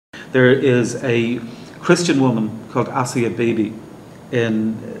There is a Christian woman called Bibi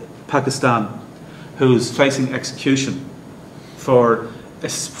in Pakistan who's facing execution for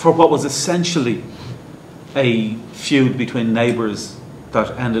what was essentially a feud between neighbours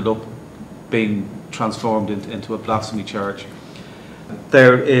that ended up being transformed into a blasphemy charge.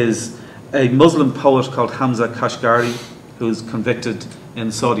 There is a Muslim poet called Hamza Kashgari who's convicted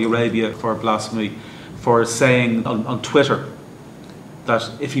in Saudi Arabia for blasphemy for saying on Twitter that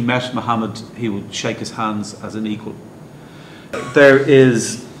if he met Muhammad he would shake his hands as an equal. There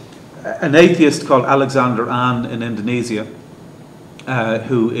is an atheist called Alexander An in Indonesia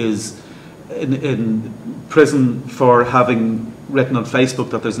who is in prison for having written on Facebook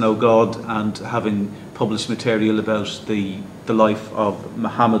that there's no God and having published material about the life of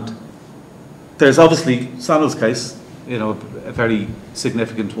Muhammad. There's obviously Sanal's case, a very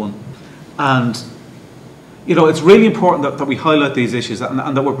significant one. And it's really important that we highlight these issues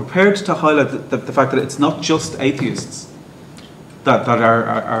and that we're prepared to highlight the fact that it's not just atheists that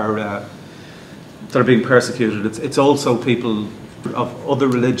are being persecuted. It's also people of other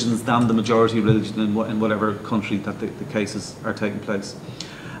religions than the majority religion in whatever country that the cases are taking place.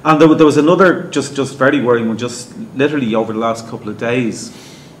 And there was another just very worrying one, just literally over the last couple of days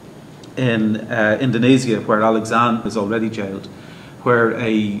in Indonesia, where Alexander is already jailed, where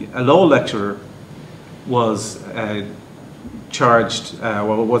a law lecturer was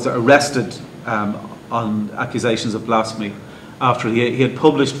was arrested on accusations of blasphemy after he had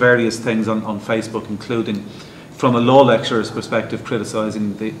published various things on Facebook, including, from a law lecturer's perspective,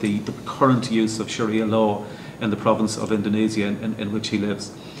 criticising the current use of Sharia law in the province of Indonesia in which he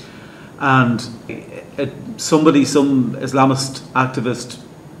lives. And some Islamist activist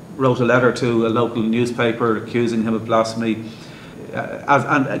wrote a letter to a local newspaper accusing him of blasphemy.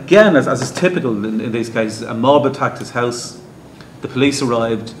 And again, as is typical in these cases, a mob attacked his house. The police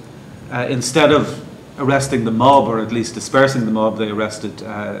arrived. Instead of arresting the mob, or at least dispersing the mob, they arrested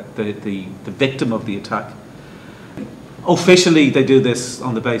the victim of the attack. Officially, they do this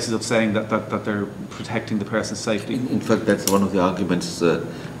on the basis of saying that they're protecting the person's safety. In fact, that's one of the arguments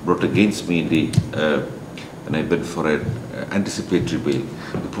brought against me when I went for an anticipatory bail.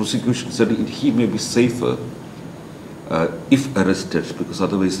 The prosecution said he may be safer if arrested, because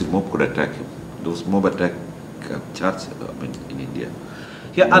otherwise the mob could attack him. There was mob attack charge in India.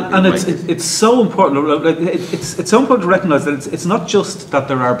 Yeah, and it's so important. It's so important to recognise that it's not just that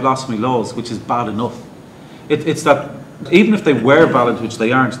there are blasphemy laws, which is bad enough. It's that even if they were valid, which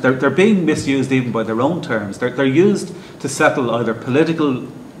they aren't, they're being misused even by their own terms. They're used to settle either political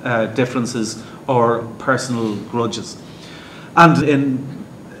differences or personal grudges. And in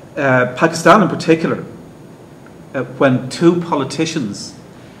Pakistan in particular, when two politicians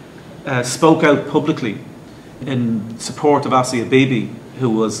spoke out publicly in support of Bibi,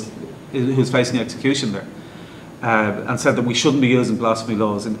 who's facing execution there, and said that we shouldn't be using blasphemy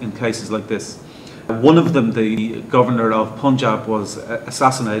laws in cases like this. One of them, the governor of Punjab, was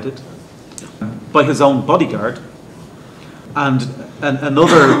assassinated by his own bodyguard, and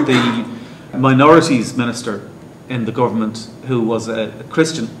another, the minorities minister in the government, who was a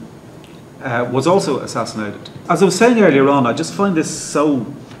Christian, was also assassinated. As I was saying earlier on, I just find this so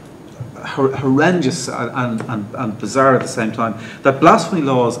horrendous and bizarre at the same time, that blasphemy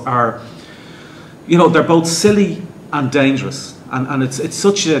laws are, they're both silly and dangerous, and it's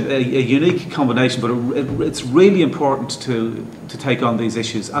such a unique combination, but it's really important to take on these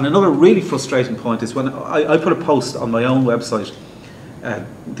issues. And another really frustrating point is when I put a post on my own website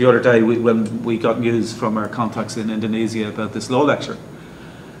the other day when we got news from our contacts in Indonesia about this law lecturer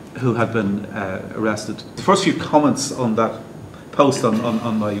who had been arrested. The first few comments on that post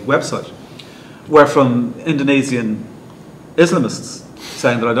on my website were from Indonesian Islamists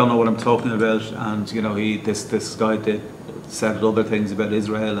saying that I don't know what I'm talking about, and this guy said other things about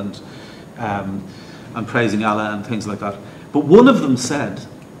Israel and praising Allah and things like that. But one of them said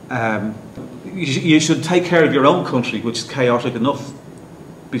you should take care of your own country, which is chaotic enough,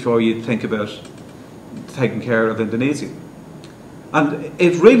 before you think about taking care of Indonesia. And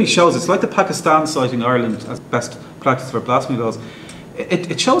it really shows, it's like the Pakistan citing Ireland as best practice for blasphemy laws.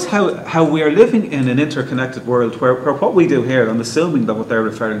 It shows how we are living in an interconnected world where what we do here, I'm assuming that what they're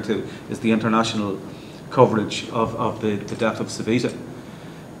referring to is the international coverage of the death of Savita,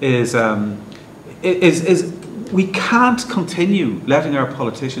 is we can't continue letting our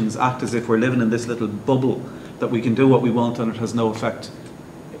politicians act as if we're living in this little bubble that we can do what we want and it has no effect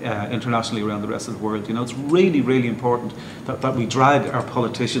internationally around the rest of the world. It's really, really important that we drag our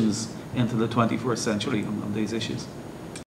politicians into the 21st century on these issues.